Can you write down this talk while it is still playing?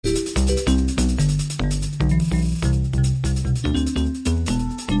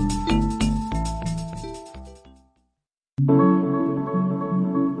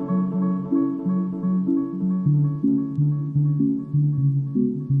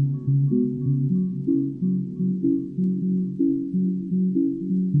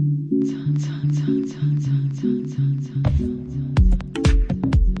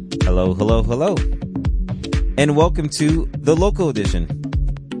Hello, hello, hello. And welcome to the Local Edition.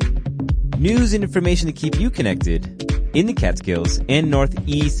 News and information to keep you connected in the Catskills and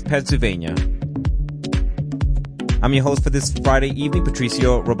Northeast Pennsylvania. I'm your host for this Friday evening,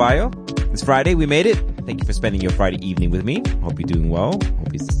 Patricio Robayo. This Friday, we made it. Thank you for spending your Friday evening with me. Hope you're doing well.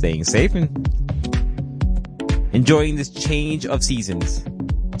 Hope you're staying safe and enjoying this change of seasons.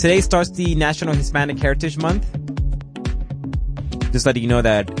 Today starts the National Hispanic Heritage Month. Just letting you know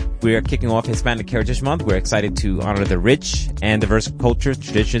that we're kicking off Hispanic Heritage Month. We're excited to honor the rich and diverse cultures,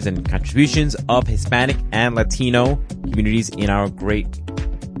 traditions, and contributions of Hispanic and Latino communities in our great,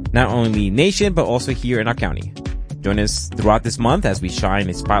 not only nation, but also here in our county. Join us throughout this month as we shine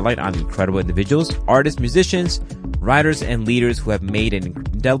a spotlight on the incredible individuals, artists, musicians, writers, and leaders who have made an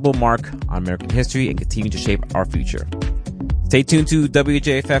indelible mark on American history and continue to shape our future. Stay tuned to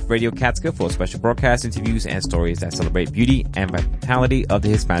WJFF Radio Catskill for special broadcasts, interviews, and stories that celebrate beauty and vitality of the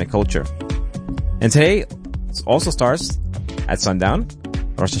Hispanic culture. And today also starts at sundown,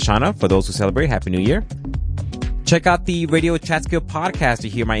 Rosh Hashanah, for those who celebrate. Happy New Year. Check out the Radio Catskill podcast to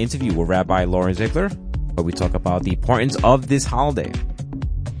hear my interview with Rabbi Lauren Ziegler, where we talk about the importance of this holiday.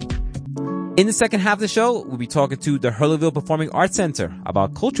 In the second half of the show, we'll be talking to the Hurleyville Performing Arts Center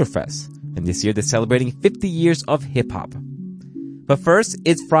about Culture Fest. And this year, they're celebrating 50 years of hip-hop. But first,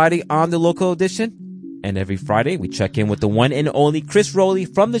 it's Friday on the Local Edition. And every Friday, we check in with the one and only Chris Rowley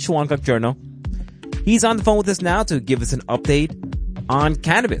from the Chewankuk Journal. He's on the phone with us now to give us an update on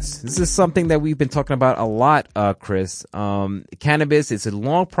cannabis. This is something that we've been talking about a lot, Chris. Cannabis is a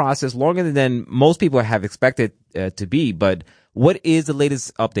long process, longer than most people have expected to be. But what is the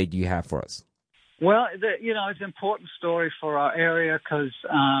latest update you have for us? Well, it's an important story for our area because,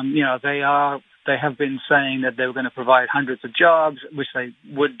 they have been saying that they were going to provide hundreds of jobs, which they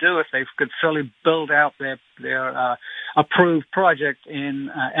would do if they could fully build out their approved project in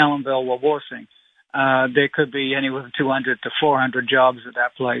Ellenville or Warsing. There could be anywhere from 200 to 400 jobs at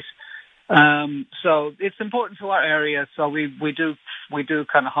that place. So it's important to our area, so we do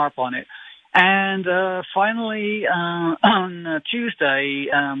kind of harp on it. And finally, on Tuesday,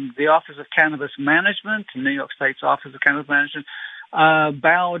 the Office of Cannabis Management, New York State's Office of Cannabis Management,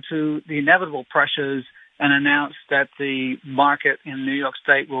 bowed to the inevitable pressures and announced that the market in New York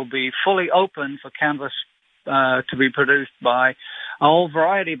State will be fully open for cannabis to be produced by a whole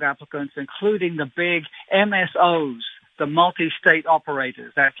variety of applicants, including the big MSOs, the multi-state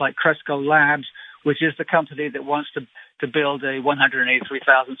operators. That's like Cresco Labs, which is the company that wants to build a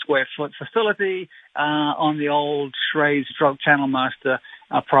 183,000 square foot facility on the old Shrade Channel Master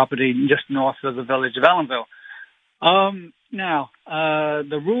property just north of the village of Ellenville. Now,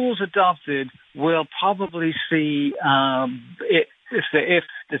 the rules adopted will probably see, if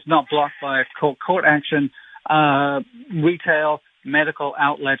it's not blocked by a court action, retail medical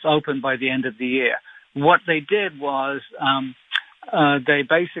outlets open by the end of the year. What they did was, they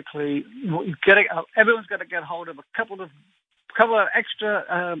basically everyone's got to get hold of a couple of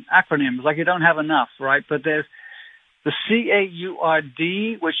extra acronyms. Like you don't have enough, right? But there's the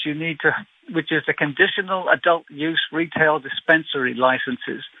CAURD, which is the Conditional Adult Use Retail Dispensary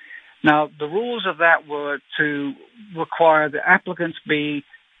Licenses. Now, the rules of that were to require the applicants be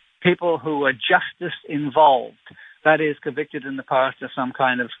people who are justice involved, that is, convicted in the past of some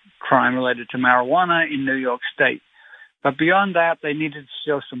kind of crime related to marijuana in New York State. But beyond that, they needed to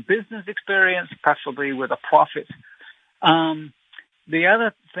show some business experience, preferably with a profit. The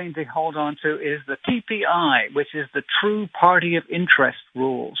other thing to hold on to is the TPI, which is the True Party of Interest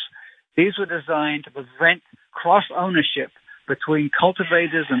rules. These were designed to prevent cross-ownership between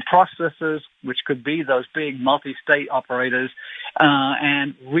cultivators and processors, which could be those big multi-state operators,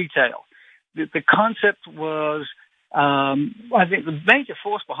 and retail. The concept was, I think the major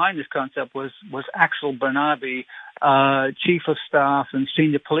force behind this concept was Axel Bernabe, Chief of Staff and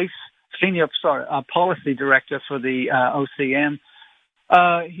Policy Director for the OCM.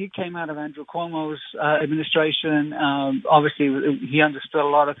 He came out of Andrew Cuomo's administration. Obviously, he understood a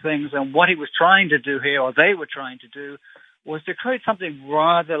lot of things. And what he was trying to do here, or they were trying to do, was to create something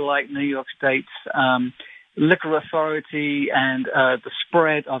rather like New York State's liquor authority and the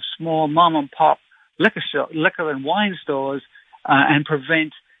spread of small mom-and-pop liquor and wine stores and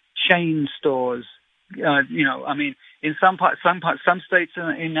prevent chain stores. In some states in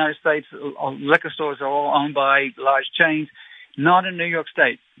the United States, liquor stores are all owned by large chains. Not in New York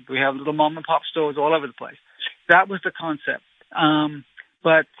State. We have little mom-and-pop stores all over the place. That was the concept.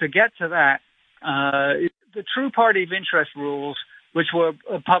 But to get to that, the True Party of Interest rules, which were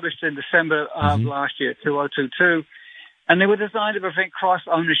published in December of last year, 2022, and they were designed to prevent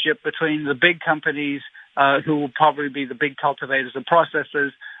cross-ownership between the big companies, who will probably be the big cultivators and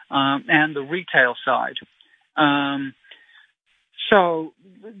processors, and the retail side. And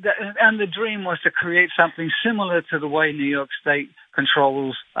the dream was to create something similar to the way New York State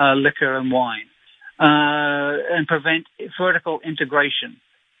controls liquor and wine, and prevent vertical integration.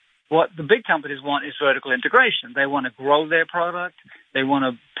 What the big companies want is vertical integration. They want to grow their product. They want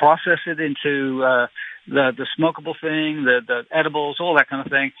to process it into the smokable thing, the edibles, all that kind of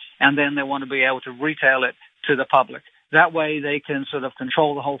thing, and then they want to be able to retail it to the public. That way they can sort of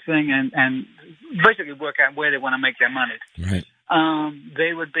control the whole thing and basically work out where they want to make their money. Right.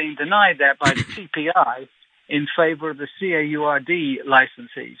 They were being denied that by the TPI in favor of the CAURD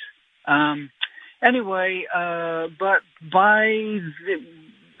licensees. But by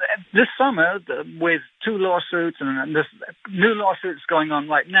this summer, with two lawsuits, and this new lawsuits going on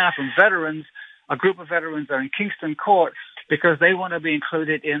right now from veterans, a group of veterans are in Kingston court because they want to be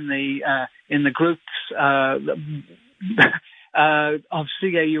included in the groups of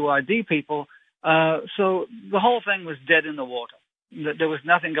CAURD people. So the whole thing was dead in the water. There was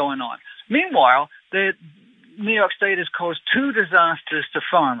nothing going on. Meanwhile, New York State has caused two disasters to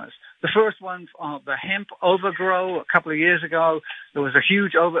farmers. The first one, the hemp overgrow. A couple of years ago, there was a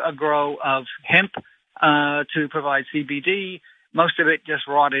huge overgrow of hemp to provide CBD. Most of it just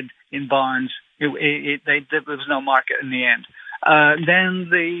rotted in barns. There was no market in the end. Then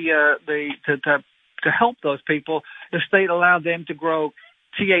to help those people, the state allowed them to grow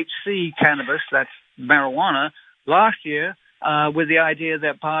THC cannabis, that's marijuana, last year, with the idea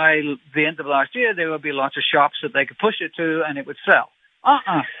that by the end of last year, there would be lots of shops that they could push it to and it would sell.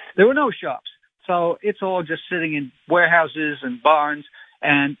 There were no shops. So it's all just sitting in warehouses and barns,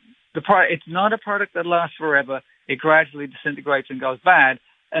 and it's not a product that lasts forever. It gradually disintegrates and goes bad.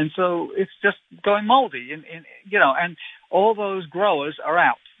 And so it's just going moldy, and all those growers are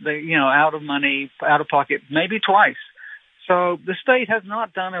out. They, out of money, out of pocket, maybe twice. So the state has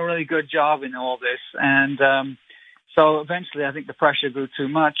not done a really good job in all this. And, so eventually I think the pressure grew too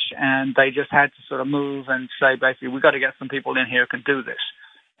much and they just had to sort of move and say, basically, we've got to get some people in here who can do this.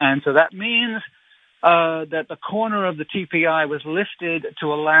 And so that means, that the corner of the TPI was lifted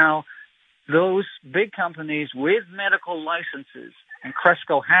to allow those big companies with medical licenses, and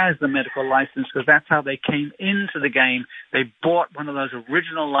Cresco has the medical license because that's how they came into the game. They bought one of those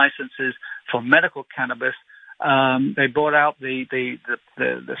original licenses for medical cannabis. They bought out the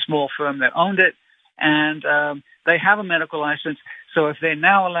small firm that owned it, and they have a medical license. So if they're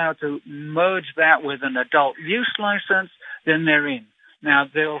now allowed to merge that with an adult use license, then they're in. Now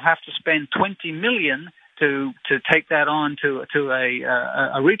they'll have to spend $20 million to take that on to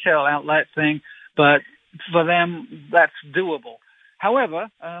a retail outlet thing, but for them that's doable. However,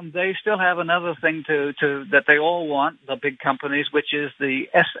 they still have another thing that they all want, the big companies, which is the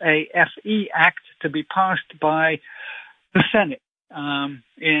SAFE Act to be passed by the Senate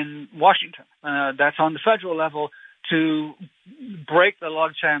in Washington. That's on the federal level to break the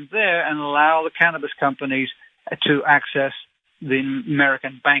logjam there and allow the cannabis companies to access the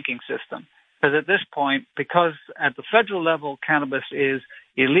American banking system. Because at this point, because at the federal level cannabis is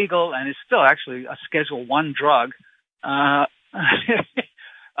illegal and is still actually a Schedule I drug,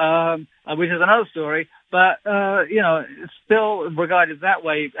 which is another story, but, it's still regarded that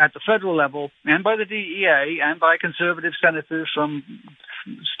way at the federal level and by the DEA and by conservative senators from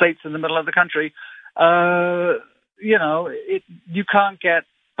states in the middle of the country. You can't get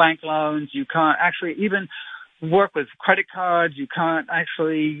bank loans. You can't actually even work with credit cards. You can't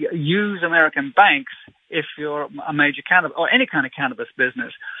actually use American banks if you're a major cannabis or any kind of cannabis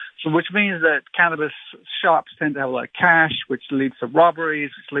business. So which means that cannabis shops tend to have a lot of cash, which leads to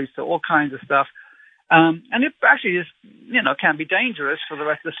robberies, which leads to all kinds of stuff. And it actually is, can be dangerous for the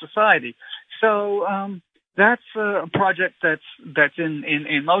rest of society. So, that's a project that's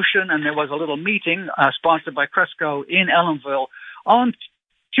in motion. And there was a little meeting, sponsored by Cresco in Ellenville on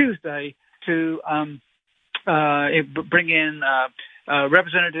Tuesday to, bring in,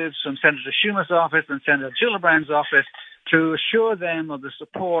 representatives from Senator Schumer's office and Senator Gillibrand's office to assure them of the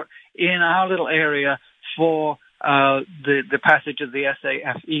support in our little area for the passage of the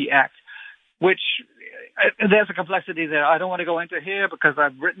SAFE Act, which there's a complexity there I don't want to go into here because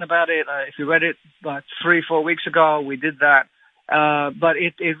I've written about it. If you read it about 3-4 weeks ago, we did that. But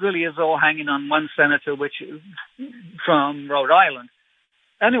it really is all hanging on one senator, which is from Rhode Island.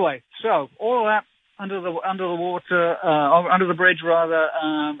 Anyway, so all of that under the water, under the bridge rather,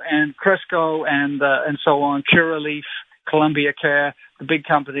 and Cresco and so on, Curaleaf, Columbia Care, the big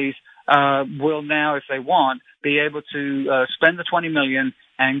companies, will now, if they want, be able to spend the $20 million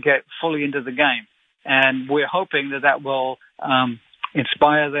and get fully into the game. And we're hoping that will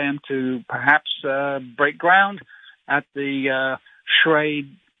inspire them to perhaps break ground at the Schrade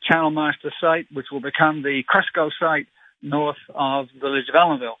Channelmaster site, which will become the Cresco site north of the village of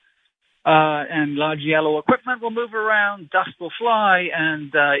Ellenville. And large yellow equipment will move around, dust will fly,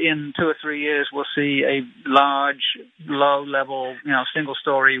 and in 2 or 3 years we'll see a large, low-level,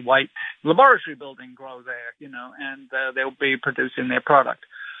 single-story white laboratory building grow there, and they'll be producing their product.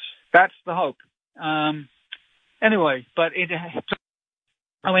 That's the hope. Anyway, but we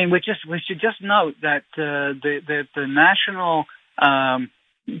should just note that the national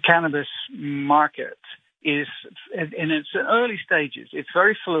cannabis market is in its early stages. It's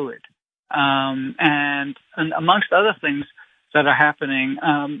very fluid. And amongst other things that are happening,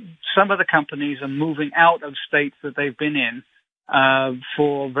 some of the companies are moving out of states that they've been in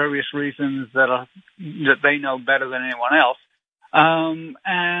for various reasons that they know better than anyone else. And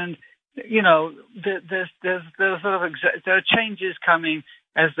there are changes coming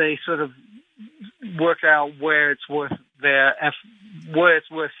as they sort of work out where it's worth for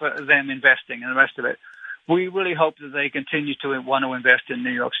them investing and the rest of it. We really hope that they continue to want to invest in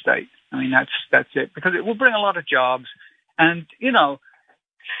New York State. I mean, that's it, because it will bring a lot of jobs. And,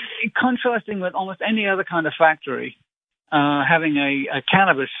 contrasting with almost any other kind of factory, having a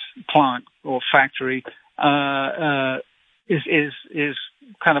cannabis plant or factory is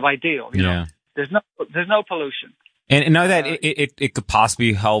kind of ideal. You know? There's no pollution. And now that it could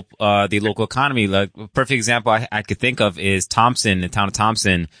possibly help the local economy. Like a perfect example I could think of is Thompson, the town of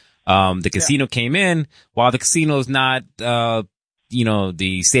Thompson. The casino came in. While the casino is not, the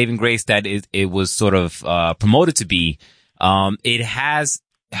saving grace that it was sort of promoted to be, it has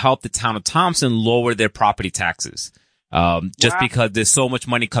helped the town of Thompson lower their property taxes. Just because there's so much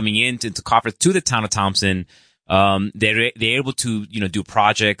money coming into coffers to the town of Thompson, they're able to, do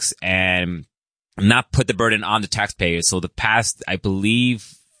projects and not put the burden on the taxpayers. So the past, I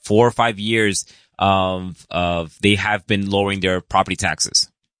believe, 4 or 5 years they have been lowering their property taxes.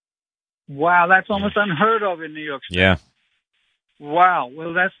 Wow, that's almost unheard of in New York State. Yeah. Wow.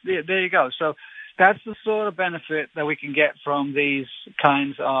 Well, there you go. So that's the sort of benefit that we can get from these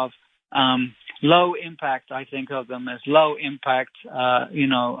kinds of low impact. I think of them as low impact,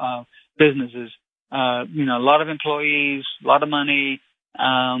 businesses. A lot of employees, a lot of money,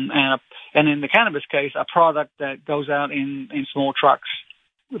 and in the cannabis case, a product that goes out in small trucks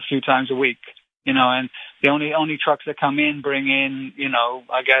a few times a week. And the only trucks that come in bring in,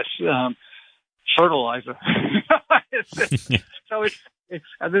 I guess, fertilizer. So it's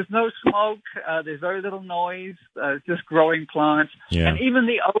there's no smoke, there's very little noise, it's just growing plants. Yeah. And even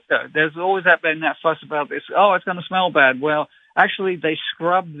the odor, there's always been that fuss about this. Oh, it's going to smell bad. Well, actually, they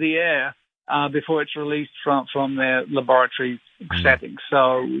scrub the air before it's released from their laboratory settings,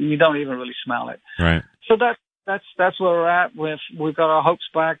 so you don't even really smell it. Right. So that's where we're at. We've got our hopes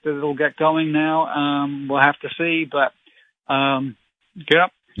back that it'll get going now. We'll have to see, but that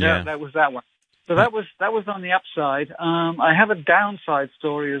was that one. So that was on the upside. I have a downside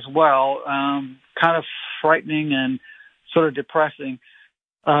story as well, kind of frightening and sort of depressing.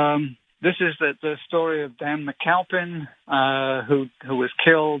 This is the story of Dan McAlpin, who was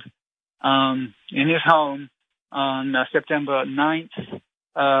killed in his home on September 9th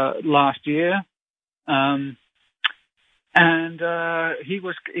last year. The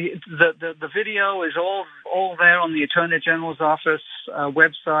video is all there on the Attorney General's office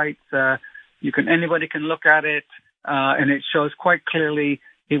website. Anybody can look at it, and it shows quite clearly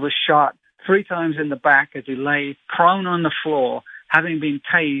he was shot 3 times in the back as he lay prone on the floor, having been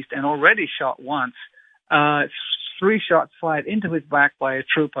tased and already shot once. 3 shots fired into his back by a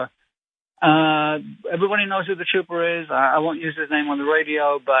trooper. Everybody knows who the trooper is. I won't use his name on the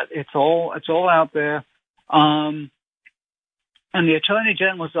radio, but it's all out there. And the Attorney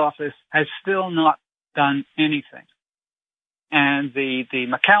General's office has still not done anything. And the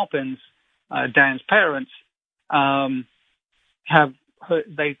McAlpins, Dan's parents, they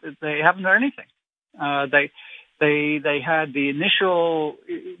haven't done anything. They had the initial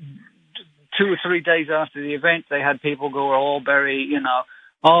 2 or 3 days after the event, they had people go all very,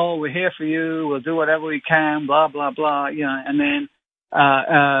 oh, we're here for you, we'll do whatever we can, blah, blah, blah, and then,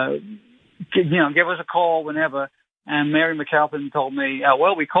 give us a call whenever. And Mary McAlpin told me,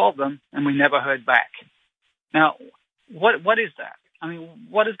 well, we called them and we never heard back. Now, what is that? I mean,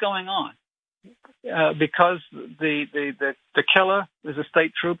 what is going on? Because the killer is a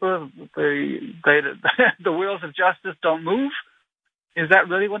state trooper, the wheels of justice don't move? Is that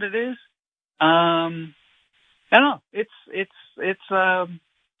really what it is? I don't know. It's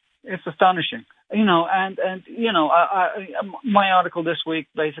astonishing. My article this week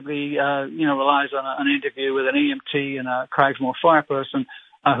basically, relies on an interview with an EMT and a Cragsmore fire person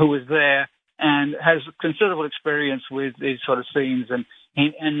who was there and has considerable experience with these sort of scenes. And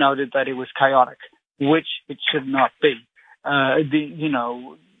and noted that it was chaotic, which it should not be.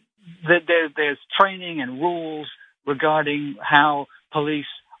 There's training and rules regarding how police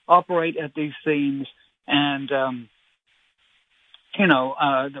operate at these scenes, and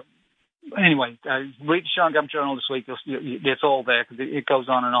anyway, read Sean Gump Journal this week. It's all there because it goes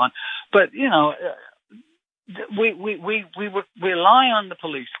on and on. But we rely on the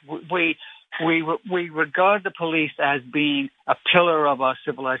police. We regard the police as being a pillar of our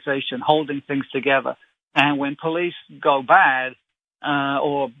civilization, holding things together. And when police go bad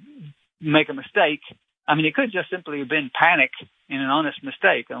or make a mistake, I mean, it could just simply have been panic in an honest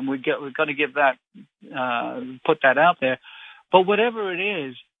mistake, and we've got to give that, put that out there. But whatever it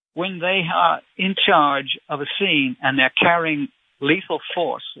is, when they are in charge of a scene and they're carrying lethal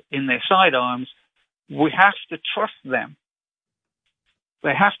force in their sidearms, we have to trust them.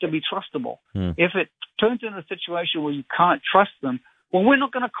 They have to be trustable. If it turns into a situation where you can't trust them, well, we're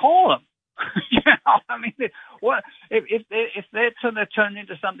not going to call them. I mean, what if they're going to turn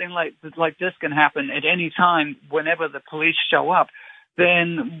into something like this can happen at any time whenever the police show up,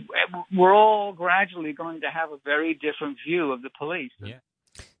 then we're all gradually going to have a very different view of the police. Yeah,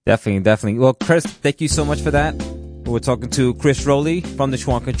 definitely. Well, Chris, thank you so much for that. We're talking to Chris Rowley from the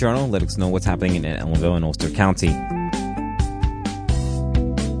Encore Journal. Let us know what's happening in Ellenville and Ulster County.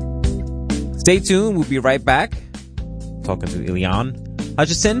 Stay tuned. We'll be right back. Talking to Eliane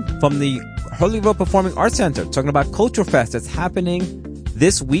Hutchison from the Hurleyville Performing Arts Center, talking about Culture Fest that's happening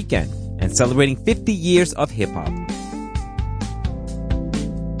this weekend and celebrating 50 years of hip-hop.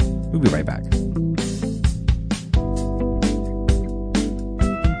 We'll be right back.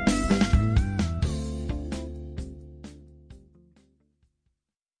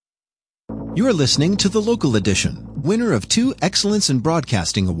 You're listening to The Local Edition, winner of 2 Excellence in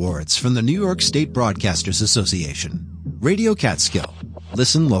Broadcasting Awards from the New York State Broadcasters Association. Radio Catskill.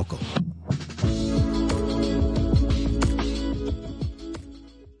 Listen local.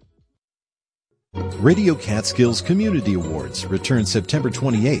 Radio Catskills Community Awards return September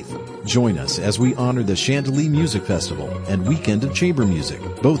 28th. Join us as we honor the Chantilly Music Festival and Weekend of Chamber Music,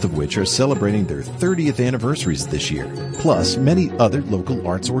 both of which are celebrating their 30th anniversaries this year, plus many other local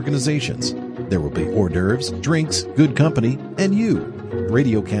arts organizations. There will be hors d'oeuvres, drinks, good company, and you.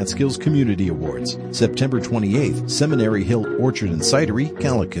 Radio Catskills Community Awards, September 28th, Seminary Hill Orchard and Cidery,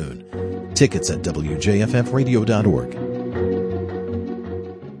 Callicoon. Tickets at wjffradio.org.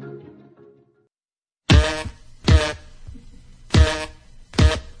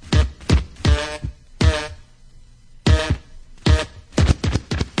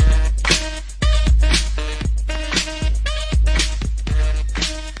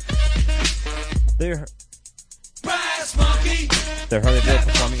 The Hurleyville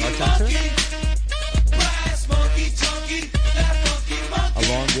Performing Arts Center,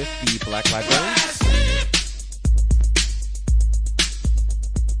 along with the Black Library.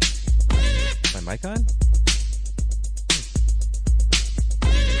 Is my mic on?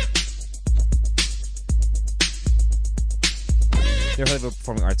 The Hurleyville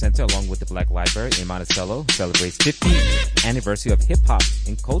Performing Arts Center, along with the Black Library in Monticello, celebrates 50th anniversary of hip-hop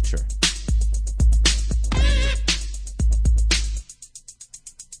and culture.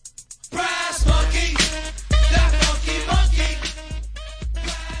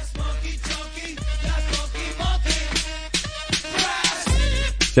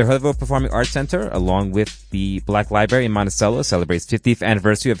 The Hurleyville Performing Arts Center, along with the Black Library in Monticello, celebrates 50th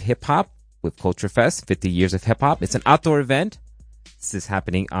anniversary of hip-hop with Culture Fest, 50 years of hip-hop. It's an outdoor event. This is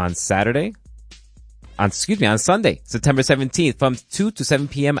happening on Sunday, September 17th from 2 to 7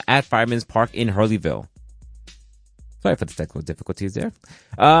 p.m. at Fireman's Park in Hurleyville. Sorry for the technical difficulties there.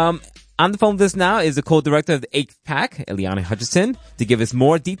 On the phone with us now is the co-director of the 8th Pack, Eliane Hutchison, to give us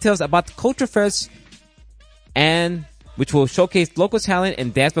more details about the Culture Fest, and which will showcase local talent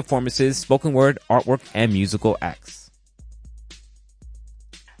and dance performances, spoken word, artwork, and musical acts.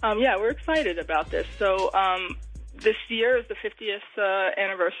 We're excited about this. So this year is the 50th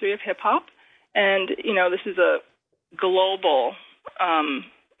anniversary of hip-hop, and, this is a global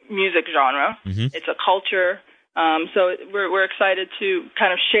music genre. Mm-hmm. It's a culture. So we're excited to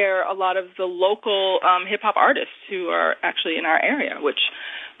kind of share a lot of the local hip-hop artists who are actually in our area, which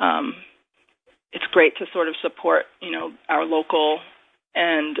it's great to sort of support, our local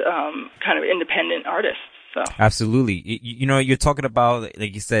and kind of independent artists. So. Absolutely. You're talking about,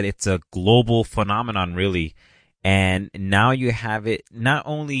 like you said, it's a global phenomenon, really. And now you have it, not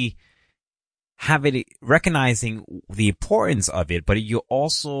only have it recognizing the importance of it, but you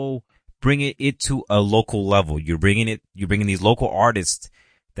also bring it to a local level. You're bringing these local artists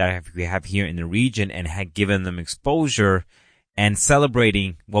that we have here in the region and have given them exposure and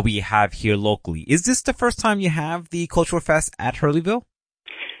celebrating what we have here locally. Is this the first time you have the Cultural Fest at Hurleyville?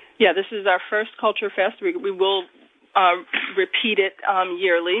 Yeah, this is our first Culture Fest. We will repeat it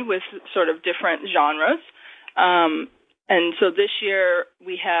yearly with sort of different genres. And so this year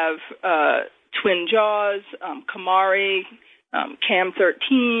we have Twin Jaws, Kamari, Cam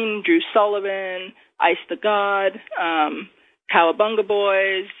 13, Drew Sullivan, Ice the God, Cowabunga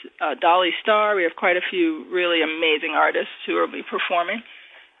Boys, Dolly Star. We have quite a few really amazing artists who will be performing.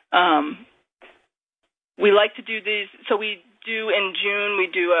 We like to do these, so we do in June, we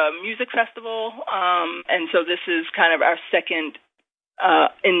do a music festival, and so this is kind of our second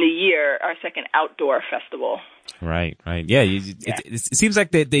in the year, our second outdoor festival. Right. Yeah, it seems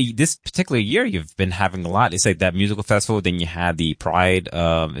like this particular year you've been having a lot. It's like that musical festival, then you had the Pride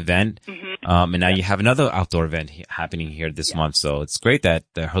event, and now you have another outdoor event happening here this month. So it's great that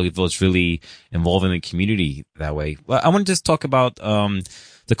Hurleyville is really involving the community that way. Well, I want to just talk about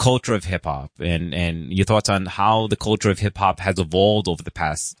the culture of hip hop and your thoughts on how the culture of hip hop has evolved over the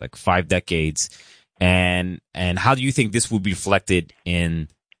past 5 decades, and how do you think this will be reflected in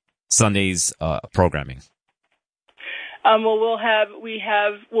Sunday's programming? Well,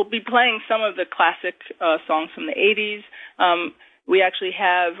 we'll be playing some of the classic songs from the 80s. We actually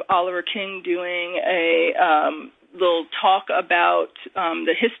have Oliver King doing a little talk about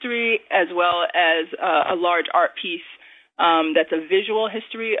the history, as well as a large art piece that's a visual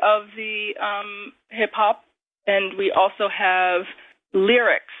history of the hip-hop. And we also have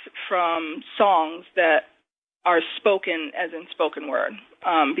lyrics from songs that are spoken as in spoken word,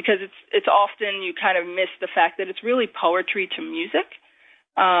 because it's often you kind of miss the fact that it's really poetry to music,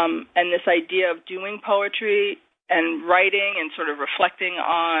 and this idea of doing poetry and writing and sort of reflecting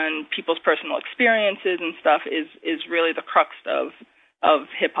on people's personal experiences and stuff is really the crux of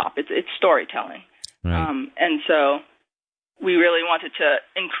hip hop. It's storytelling, right. And so we really wanted to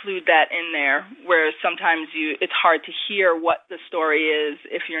include that in there, where sometimes it's hard to hear what the story is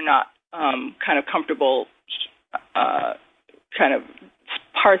if you're not kind of comfortable kind of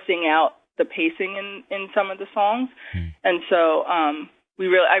parsing out the pacing in some of the songs. And so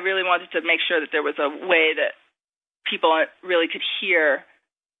I really wanted to make sure that there was a way that people really could hear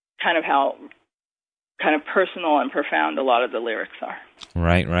kind of how kind of personal and profound a lot of the lyrics are.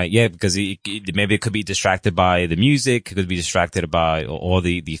 Right. Yeah, because maybe it could be distracted by the music, it could be distracted by all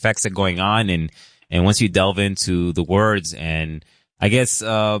the effects that are going on. And once you delve into the words, and I guess,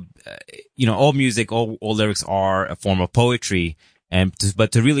 all music, all lyrics are a form of poetry.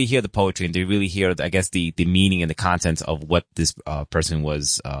 But to really hear the poetry and to really hear, I guess, the meaning and the contents of what this person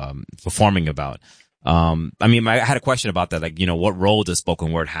was performing about. I had a question about that, what role does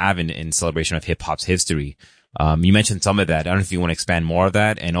spoken word have in celebration of hip hop's history? You mentioned some of that. I don't know if you want to expand more of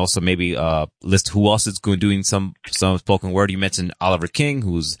that, and also maybe list who else is doing some spoken word. You mentioned Oliver King,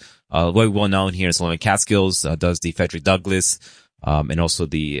 who's very well known here in Sullivan Catskills, does the Frederick Douglass, and also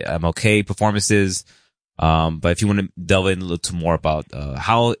the MLK performances. But if you want to delve in a little more about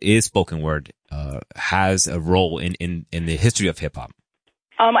how is spoken word has a role in the history of hip hop.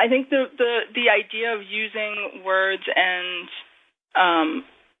 I think the idea of using words and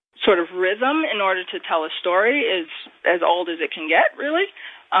sort of rhythm in order to tell a story is as old as it can get, really.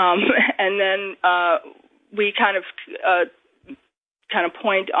 And then we kind of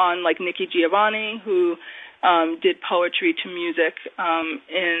point on like Nikki Giovanni, who did poetry to music.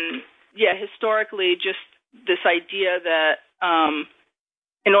 Historically, just this idea that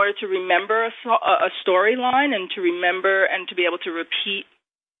in order to remember a storyline and to remember and to be able to repeat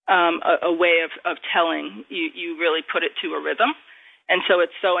a way of telling, you really put it to a rhythm. And so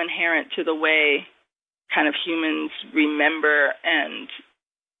it's so inherent to the way kind of humans remember and,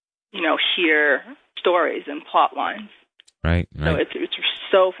 hear stories and plot lines. Right. So it's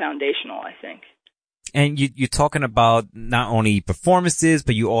so foundational, I think. And you're talking about not only performances,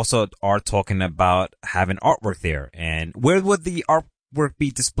 but you also are talking about having artwork there. And where would the artwork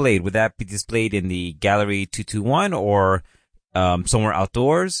be displayed? Would that be displayed in the Gallery 221 or somewhere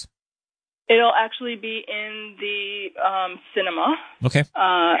outdoors? It'll actually be in the cinema. Okay.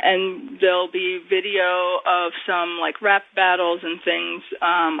 And there'll be video of some like rap battles and things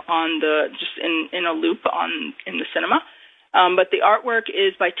just in a loop in the cinema. But the artwork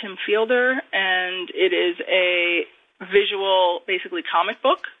is by Tim Fielder, and it is a visual, basically comic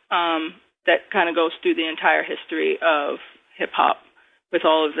book that kind of goes through the entire history of hip hop with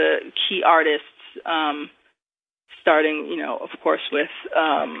all of the key artists. Starting, of course, with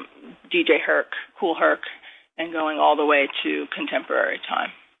DJ Herc, Cool Herc, and going all the way to contemporary time.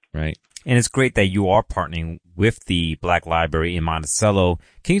 Right. And it's great that you are partnering with the Black Library in Monticello.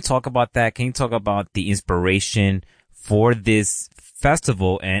 Can you talk about that? Can you talk about the inspiration for this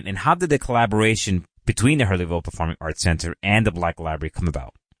festival, and how did the collaboration between the Hurleyville Performing Arts Center and the Black Library come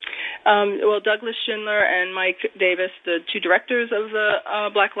about? Well, Douglas Schindler and Mike Davis, the two directors of the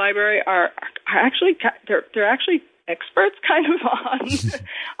Black Library, are actually they're actually experts kind of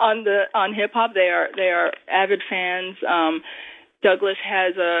on hip hop. They are avid fans. Douglas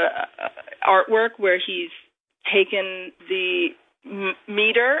has a artwork where he's taken the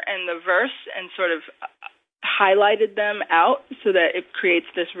meter and the verse and sort of highlighted them out so that it creates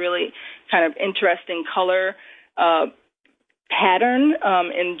this really kind of interesting color pattern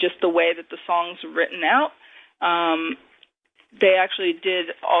in just the way that the songs are written out. They actually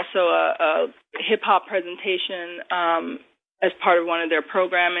did also a hip-hop presentation as part of one of their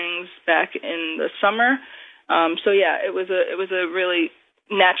programmings back in the summer. So yeah, it was a really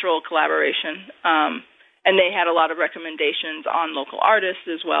natural collaboration. And they had a lot of recommendations on local artists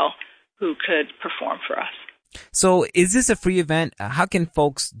as well who could perform for us. So is this a free event? How can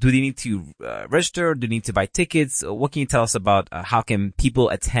folks, do they need to register? Do they need to buy tickets? What can you tell us about how can people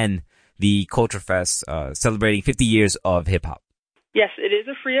attend the Culture Fest celebrating 50 years of hip-hop? Yes, it is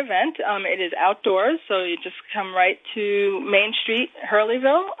a free event. It is outdoors, so you just come right to Main Street,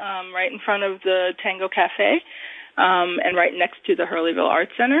 Hurleyville, right in front of the Tango Cafe, and right next to the Hurleyville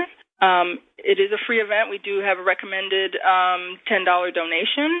Arts Center. It is a free event. We do have a recommended $10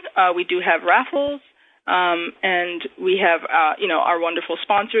 donation. We do have raffles, and we have our wonderful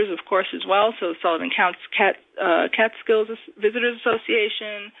sponsors, of course, as well. So Sullivan Catskills Visitors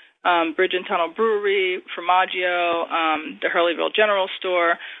Association, Bridge and Tunnel Brewery, Formaggio, the Hurleyville General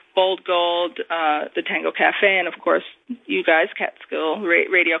Store, Bold Gold, the Tango Cafe, and of course you guys, Catskill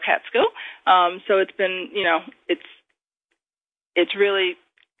Radio Catskill. So it's been, it's really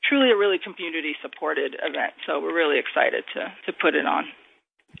truly a really community supported event. So we're really excited to put it on.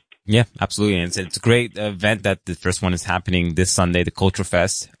 Yeah, absolutely. And it's a great event that the first one is happening this Sunday, the Culture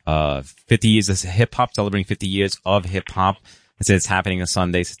Fest, 50 years of hip hop, celebrating 50 years of hip hop. It's happening on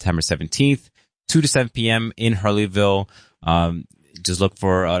Sunday, September 17th, 2 to 7 p.m. in Hurleyville. Just look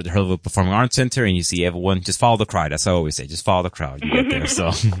for the Hurleyville Performing Arts Center and you see everyone. Just follow the crowd. That's what I always say. Just follow the crowd. You get there.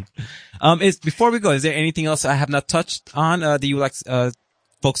 So, before we go, is there anything else I have not touched on that you would like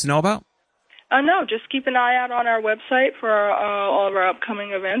folks to know about? No, just keep an eye out on our website for all of our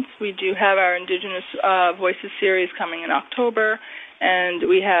upcoming events. We do have our Indigenous Voices series coming in October, and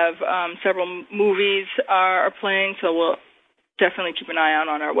we have several movies are playing, so we'll definitely keep an eye out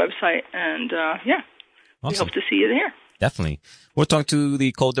on our website, and awesome. We hope to see you there. Definitely. We're talking to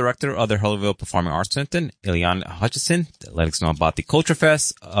the co-director of the Hurleyville Performing Arts Center, Ileana Hutchison, to let us know about the Culture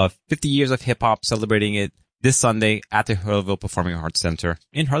Fest of 50 years of hip-hop, celebrating it this Sunday at the Hurleyville Performing Arts Center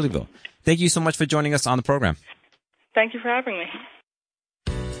in Hurleyville. Thank you so much for joining us on the program. Thank you for having me.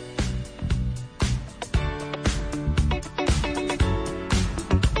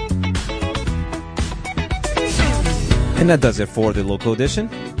 And that does it for the local edition.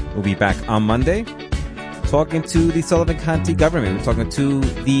 We'll be back on Monday talking to the Sullivan County government. We're talking to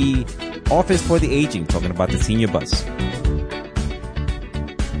the Office for the Aging, talking about the senior bus.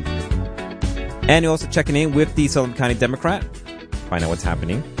 And you're also checking in with the Sullivan County Democrat. Find out what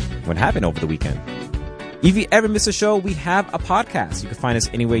happened over the weekend. If you ever miss a show, we have a podcast. You can find us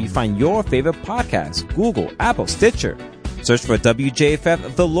anywhere you find your favorite podcast. Google, Apple, Stitcher. Search for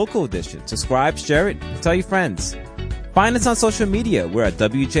WJFF, the local edition. Subscribe, share it, and tell your friends. Find us on social media. We're at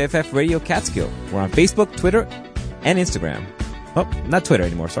WJFF Radio Catskill. We're on Facebook, Twitter, and Instagram. Oh, not Twitter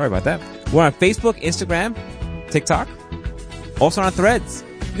anymore. Sorry about that. We're on Facebook, Instagram, TikTok. Also on Threads.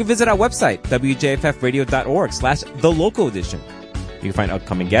 You can visit our website, wjffradio.org/the local edition. You can find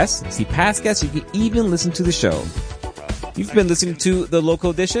upcoming guests, see past guests. You can even listen to the show. You've been listening to The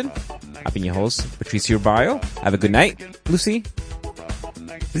Local Edition. I've been your host, Patricio Barrio. Have a good night, Lucy.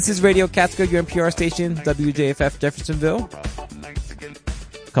 This is Radio Catskill, your NPR station, WJFF Jeffersonville.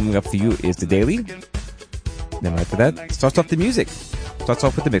 Coming up for you is The Daily. Then right after that, starts off the music. Starts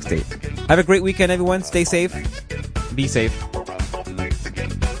off with the mixtape. Have a great weekend, everyone. Stay safe. Be safe.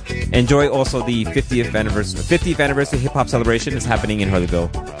 Enjoy also the 50th anniversary hip hop celebration is happening in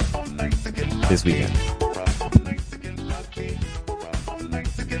Hurleyville this weekend.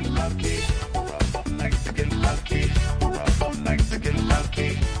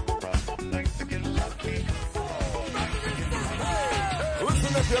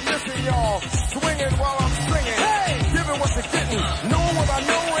 Listen if you're missing, y'all. Swinging while I'm singing. Hey! Giving what you're getting. Knowing what I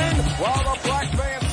know in while I'm